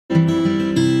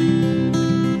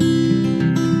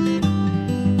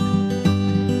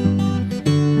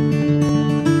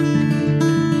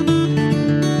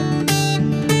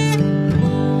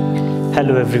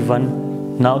Hello everyone.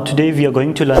 Now today we are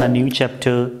going to learn a new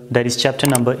chapter, that is chapter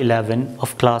number 11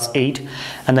 of class 8,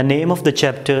 and the name of the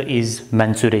chapter is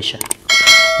Mensuration.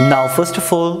 Now first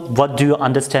of all, what do you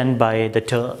understand by the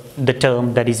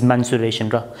term that is mensuration?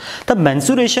 The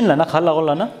mensuration lana khala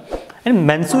lana, and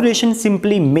mensuration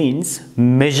simply means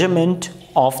measurement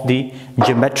of the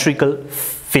geometrical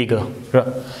figure.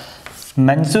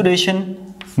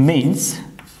 Mensuration means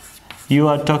you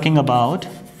are talking about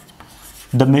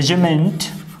the measurement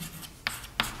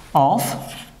of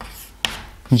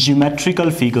geometrical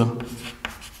figure.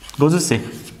 Goes to say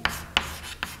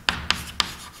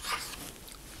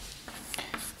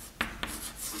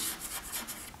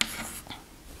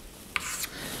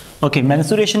okay,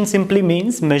 mensuration simply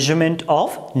means measurement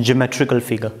of geometrical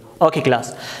figure. Okay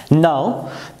class, now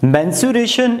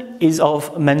mensuration we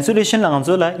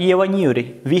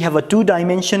have a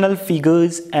two-dimensional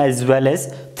figures as well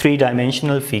as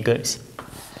three-dimensional figures.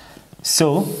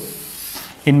 So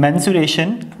in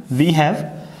mensuration we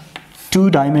have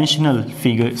two-dimensional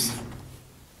figures,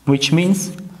 which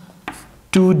means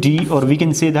 2D, or we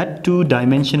can say that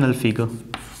two-dimensional figure,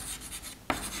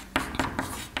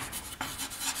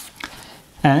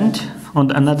 and on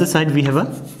the another side we have a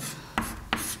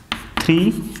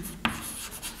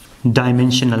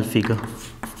three-dimensional figure.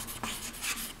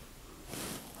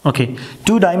 Okay,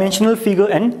 two-dimensional figure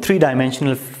and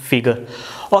three-dimensional figure.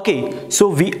 Okay, so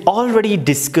we already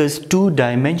discussed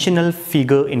two-dimensional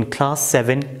figure in class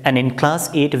 7, and in class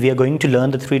 8 we are going to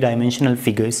learn the three-dimensional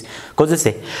figures.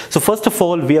 So first of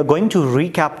all, we are going to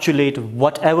recapitulate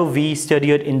whatever we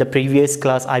studied in the previous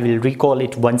class. I will recall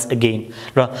it once again.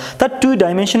 That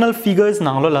two-dimensional figures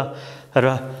now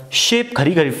shape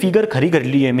figure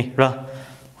liye.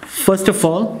 First of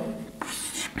all,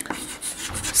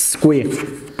 square.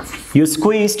 Your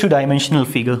square is two-dimensional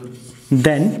figure.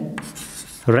 Then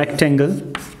rectangle,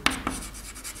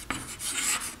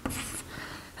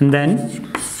 and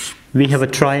then we have a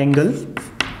triangle,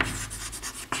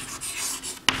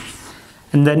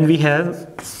 and then we have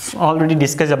already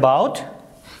discussed about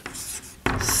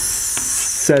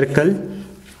circle,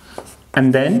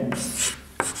 and then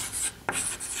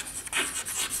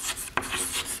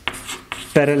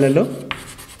parallelogram.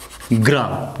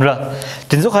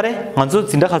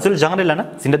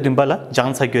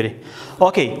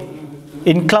 Okay,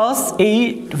 in class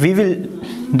 8 we will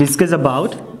discuss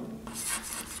about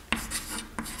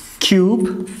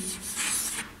cube,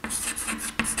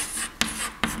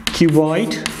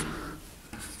 cuboid,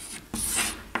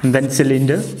 and then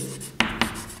cylinder.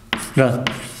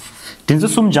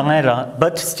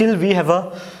 But still we have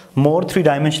a more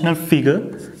three-dimensional figure,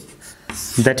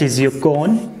 that is your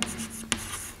cone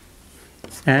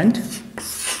and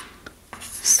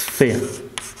sphere.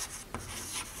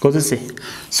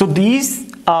 So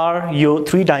these are your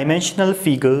three-dimensional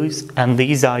figures and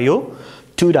these are your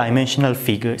two-dimensional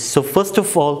figures. So first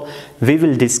of all, we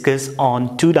will discuss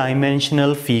on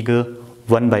two-dimensional figure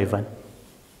one by one.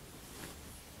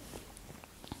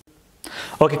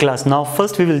 Okay class, now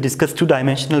first we will discuss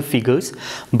two-dimensional figures,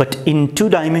 but in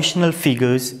two-dimensional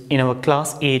figures in our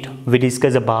class 8 we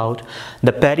discuss about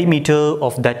the perimeter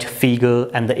of that figure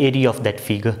and the area of that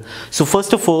figure. So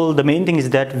first of all, the main thing is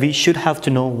that we should have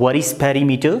to know what is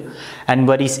perimeter and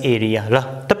what is area.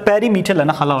 The perimeter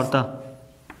lana khala orta.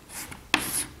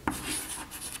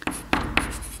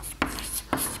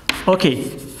 Okay,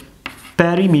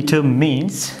 perimeter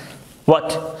means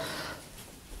what?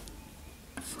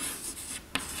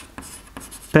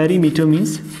 Perimeter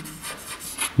means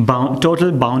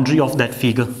total boundary of that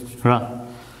figure.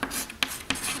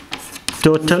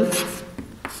 Total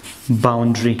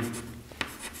boundary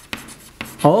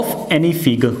of any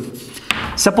figure.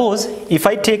 Suppose if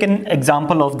I take an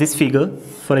example of this figure,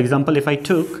 for example if I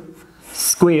took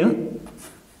square,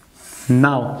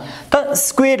 now the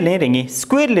square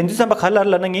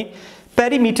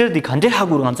perimeter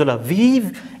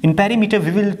in perimeter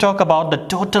we will talk about the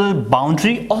total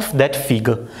boundary of that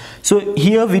figure. So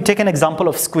here we take an example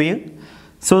of square.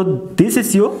 So this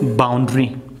is your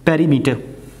boundary, perimeter.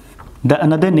 The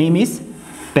another name is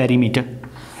perimeter.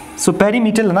 So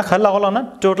perimeter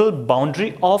total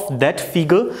boundary of that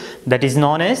figure, that is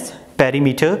known as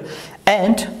perimeter.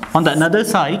 And on the another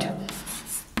side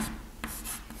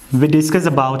we discuss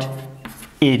about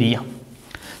area.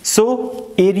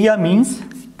 So area means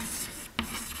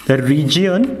the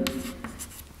region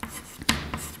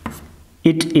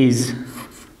it is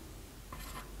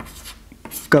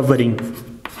covering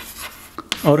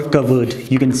or covered,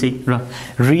 you can say.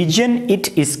 Region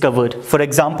it is covered. For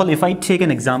example, if I take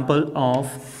an example of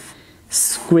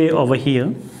square over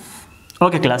here.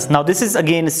 Okay class, now this is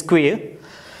again a square.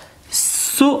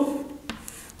 So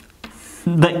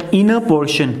the inner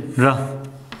portion ra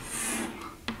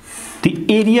the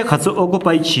area khaso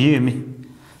occupy chiyemi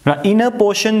ra inner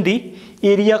portion the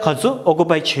area khaso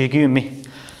occupy chiyemi.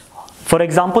 For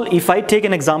example, if I take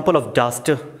an example of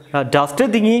duster, duster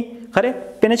dingi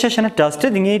khare penetration duster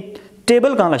dingi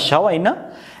table kala shawa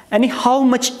ina, and how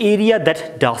much area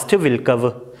that duster will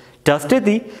cover. Duster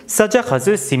di saja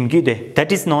khaso simgi de,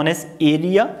 that is known as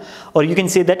area, or you can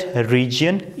say that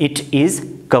region it is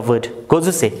covered.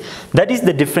 Goes say that is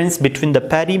the difference between the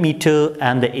perimeter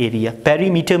and the area.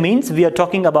 Perimeter means we are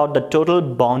talking about the total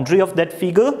boundary of that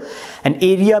figure, and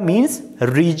area means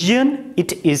region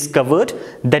it is covered,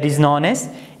 that is known as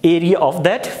area of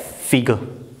that figure.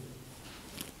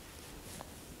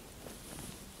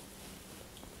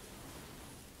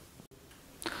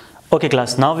 Okay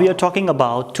class, now we are talking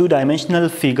about two-dimensional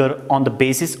figure on the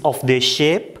basis of their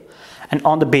shape and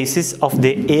on the basis of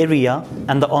their area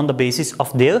and on the basis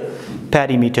of their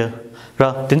perimeter.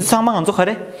 Ra, then sama anso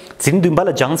khare, zin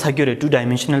dumbala jang sagyore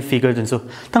two-dimensional figure then so.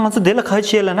 Tang anso dela khai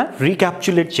chela na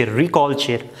recapitulate chair, recall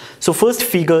chair. So first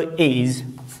figure is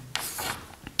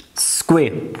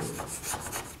square.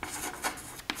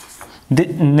 The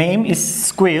name is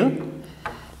square,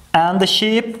 and the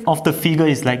shape of the figure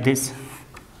is like this.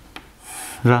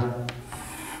 Ra,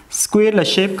 square la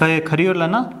shape kaya khariyor la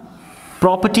na.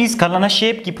 Properties kalana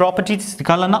shape ki properties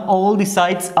kalana, all the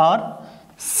sides are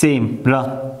same.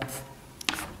 Ra,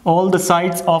 all the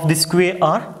sides of the square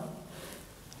are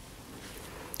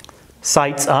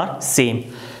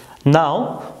same.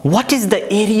 Now what is the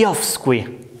area of square?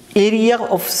 Area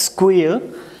of square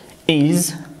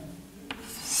is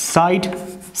side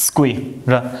square.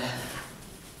 Ra,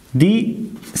 the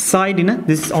side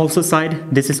this is also side,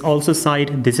 this is also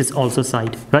side, this is also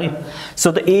side, right?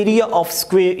 So the area of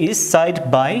square is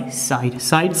side by side,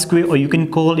 side square, or you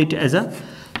can call it as a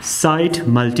side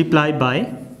multiplied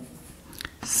by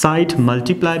side.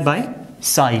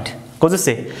 What does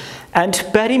say? And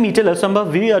perimeter,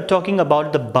 we are talking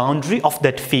about the boundary of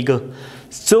that figure.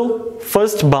 So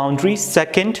first boundary,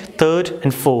 second, third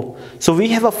and fourth. So we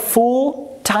have a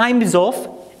 4 times of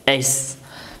S.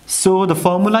 So the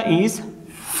formula is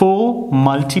 4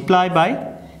 multiplied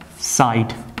by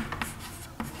side,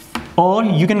 or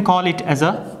you can call it as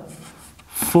a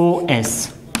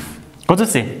 4S. What does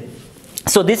it say?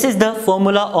 So this is the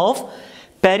formula of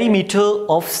perimeter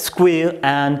of square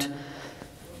and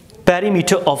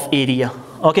perimeter of area.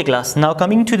 Okay class, now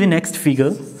coming to the next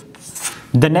figure.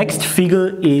 The next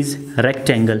figure is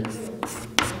rectangle.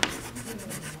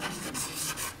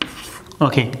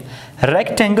 Okay,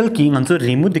 rectangle ki anso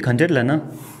remove dikhanjed lana.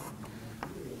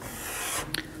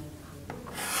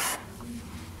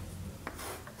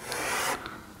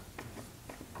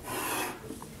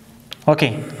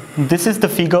 Okay, this is the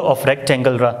figure of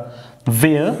rectangle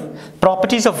where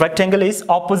properties of rectangle is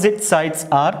opposite sides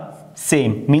are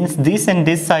same, means this and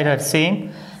this side are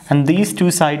same and these two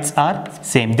sides are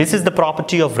same. This is the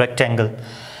property of rectangle.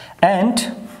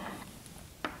 And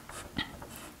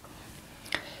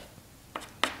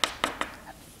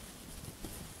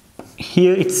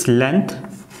here it's length,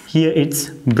 here it's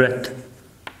breadth.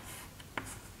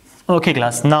 Okay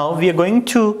class, now we are going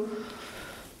to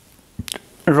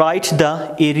write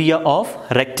the area of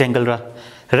rectangle.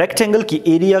 Rectangle ki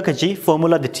area ka ji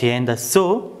formula detienda.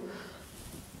 So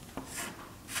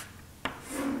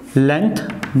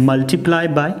length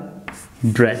multiplied by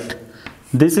breadth.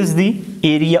 This is the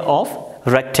area of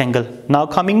rectangle. Now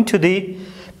coming to the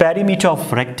perimeter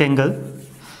of rectangle.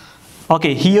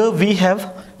 Okay, here we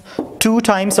have 2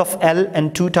 times of L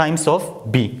and 2 times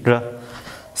of B.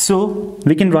 So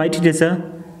we can write it as a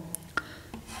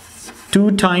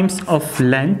 2 times of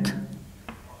length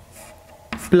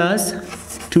plus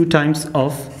 2 times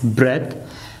of breadth,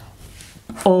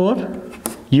 or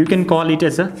you can call it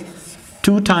as a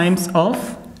 2 times of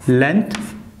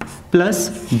length plus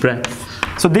breadth.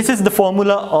 So this is the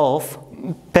formula of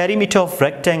perimeter of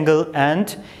rectangle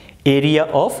and area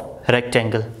of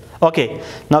rectangle. Okay,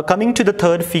 now coming to the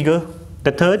third figure.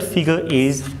 The third figure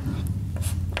is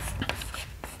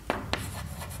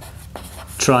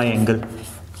triangle.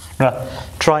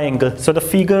 Triangle. So the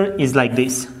figure is like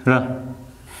this.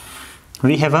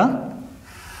 We have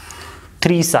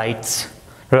 3 sides.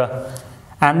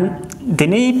 And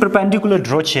then perpendicular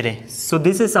draw chere. So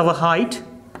this is our height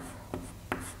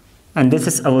and this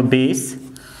is our base,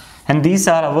 and these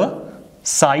are our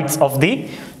sides of the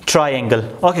triangle.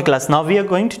 Okay class, now we are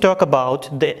going to talk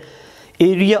about the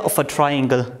area of a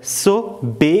triangle. So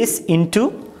base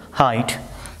into height.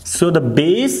 So the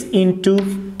base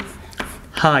into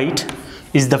height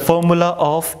is the formula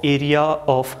of area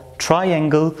of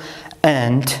triangle,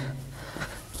 and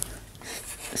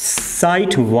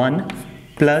side 1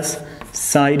 plus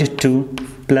side 2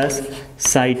 plus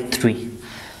side 3,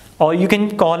 or you can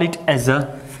call it as a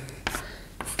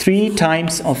 3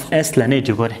 times of s lane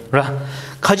jugore ra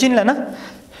khajin lana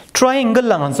triangle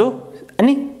la nganzo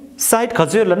ani side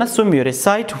khajur lana sumyore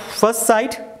side first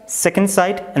side, second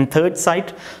side and third side.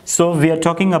 So we are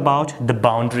talking about the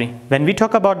boundary. When we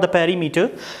talk about the perimeter,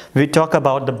 we talk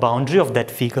about the boundary of that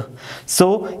figure. So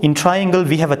in triangle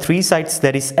we have a 3 sides,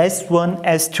 that is S1,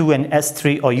 S2 and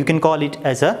S3, or you can call it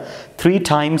as a 3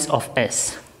 times of S.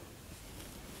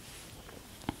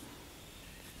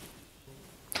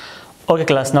 Okay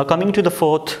class, now coming to the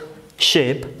fourth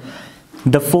shape.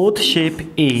 The fourth shape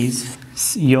is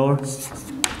your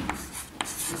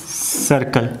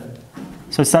circle.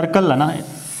 So circle lana,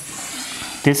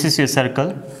 this is your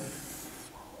circle,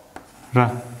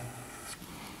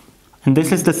 and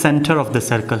this is the center of the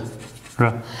circle,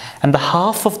 and the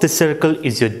half of the circle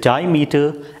is your diameter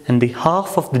and the half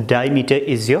of the diameter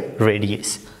is your radius.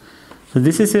 So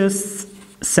this is your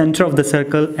center of the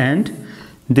circle and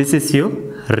this is your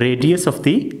radius of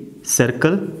the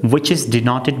circle, which is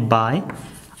denoted by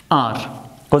r.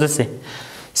 What does it say?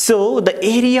 So the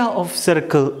area of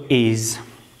circle is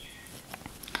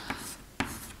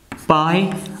pi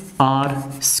r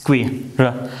square.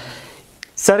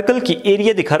 Circle की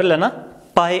area दिखा रहा है ना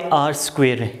pi r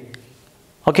square है.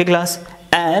 Okay class,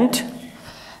 and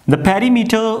the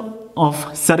perimeter of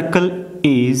circle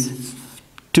is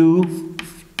 2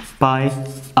 pi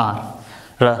r.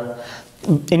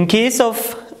 In case of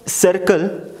circle,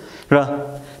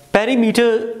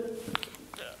 perimeter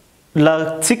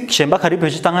la sik shemba khari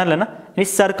bhejtanga lana is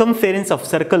circumference of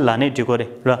circle lane jugore.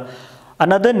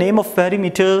 Another name of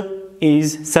perimeter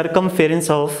is circumference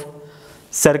of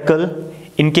circle.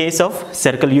 In case of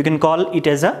circle, you can call it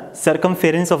as a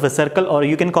circumference of a circle, or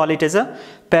you can call it as a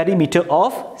perimeter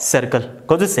of circle.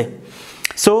 What does it say?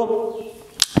 So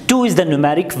 2 is the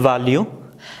numeric value,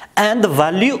 and the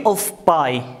value of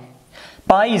pi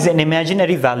is an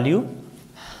imaginary value.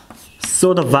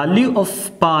 So the value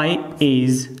of pi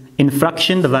is, in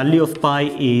fraction, the value of pi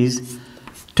is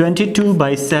 22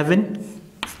 by 7,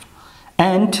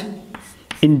 and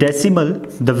in decimal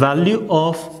the value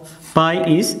of pi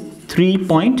is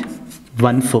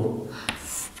 3.14.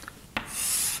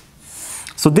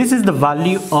 So this is the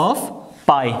value of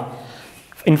pi.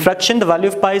 In fraction the value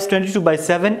of pi is 22 by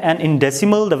 7, and in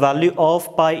decimal the value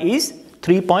of pi is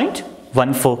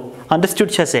 3.14.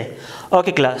 Understood chase?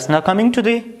 Okay class, now coming to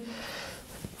the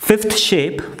fifth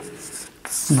shape.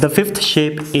 The fifth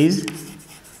shape is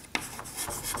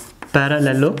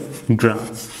parallelogram.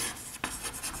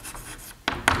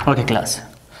 Okay class,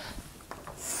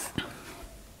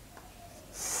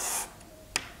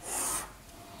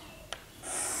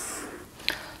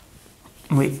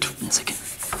 wait 1 second.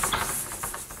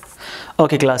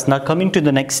 Okay class, now coming to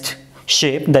the next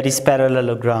shape, that is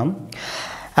parallelogram.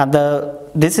 And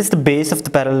this is the base of the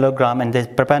parallelogram, and the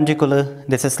perpendicular,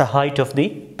 this is the height of the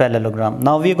parallelogram.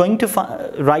 Now we are going to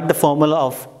write the formula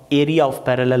of area of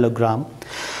parallelogram.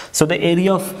 So the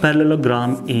area of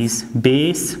parallelogram is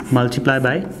base multiplied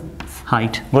by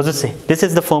height. What does it say? This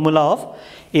is the formula of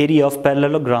area of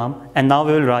parallelogram, and now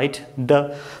we will write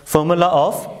the formula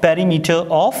of perimeter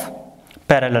of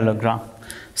parallelogram.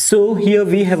 So here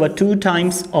we have a 2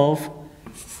 times of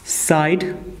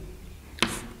side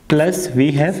plus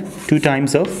we have 2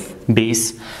 times of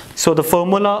base. So the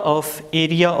formula of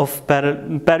area of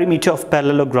perimeter of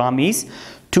parallelogram is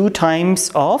 2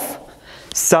 times of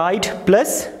side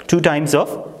plus 2 times of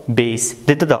base.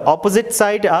 The opposite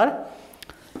side are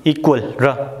equal.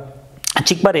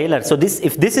 So this,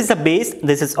 if this is a base,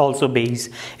 this is also base.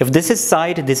 If this is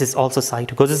side, this is also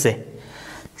side. What does it say?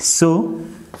 So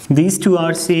these two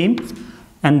are same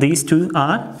and these two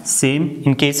are same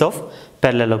in case of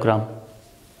parallelogram.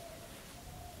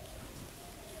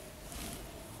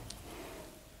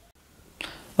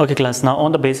 Okay class, now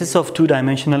on the basis of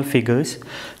 2-dimensional figures,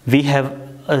 we have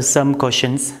some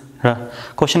questions.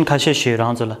 Question khashe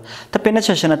shiranzola. Ta pena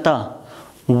chashanata.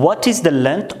 What is the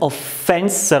length of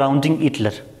fence surrounding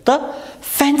Hitler? The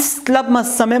fence club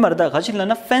mas samay marda khashin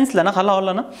lana fence lana khala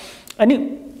hola na.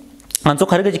 Ani hanso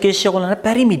khare ga jikesh hola na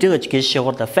perimeter ga jikesh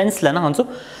hola fence lana hanso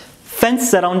fence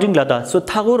surrounding lada. So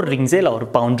thago ringzela or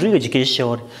boundary ga jikesh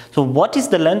hola. So what is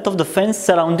the length of the fence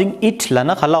surrounding it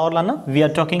lana khala hola na? We are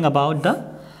talking about the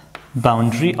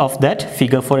boundary of that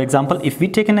figure. For example, if we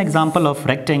take an example of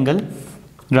rectangle,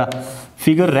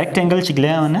 figure rectangle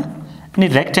chiglaya na ni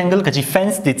rectangle kaji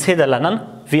fence ditse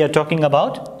dalanan, we are talking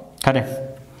about kare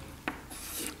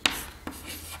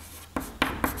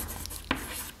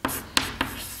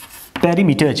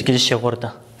perimeter jike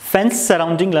shorta fence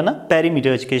surrounding lana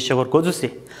perimeter kesha ko jose.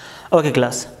 Okay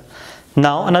class.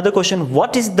 Now another question,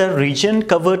 what is the region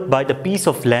covered by the piece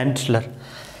of land?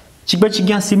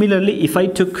 Similarly, if I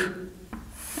took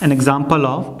an example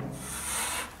of,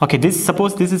 okay,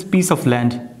 suppose this is piece of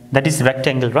land, that is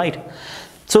rectangle, right?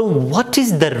 So what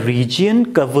is the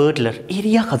region covered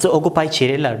area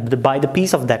occupied by the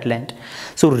piece of that land?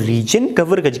 So region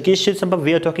covered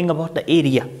we are talking about the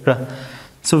area.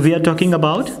 So we are talking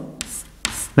about,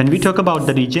 when we talk about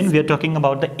the region, we are talking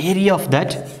about the area of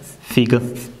that figure.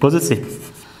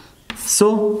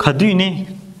 So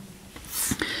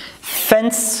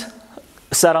fence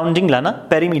surrounding lana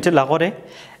perimeter lagore,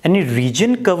 any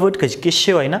region covered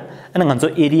keshe hoina and ganzo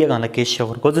area gana keshe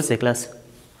or go to class.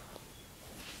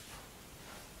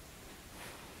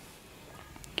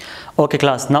 Okay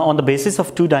class, now on the basis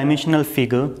of two-dimensional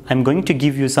figure, I'm going to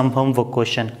give you some homework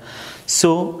question.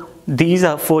 So these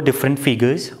are 4 different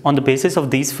figures. On the basis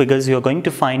of these figures, you are going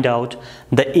to find out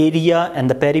the area and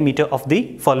the perimeter of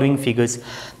the following figures.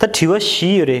 The thiwa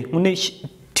shiure mune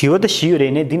thiwa the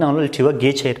shiure ne din anol thiwa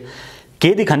ge chair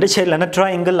ke di khanda chair lana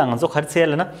triangle langa so khar chair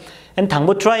lana and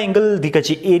thangbo triangle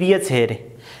dikachi area chair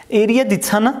area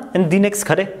ditsana and the next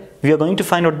khare we are going to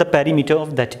find out the perimeter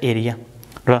of that area.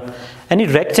 Any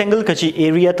rectangle kachi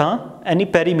area tha, any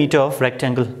perimeter of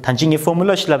rectangle thanching a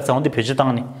formula shlab sound the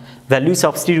pejatani value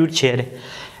substitute chair.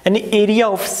 Any area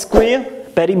of square,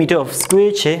 perimeter of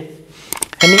square che,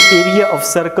 any area of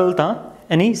circle tha,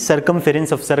 any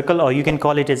circumference of circle, or you can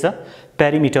call it as a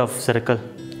perimeter of circle.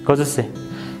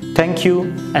 Thank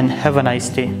you and have a nice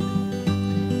day.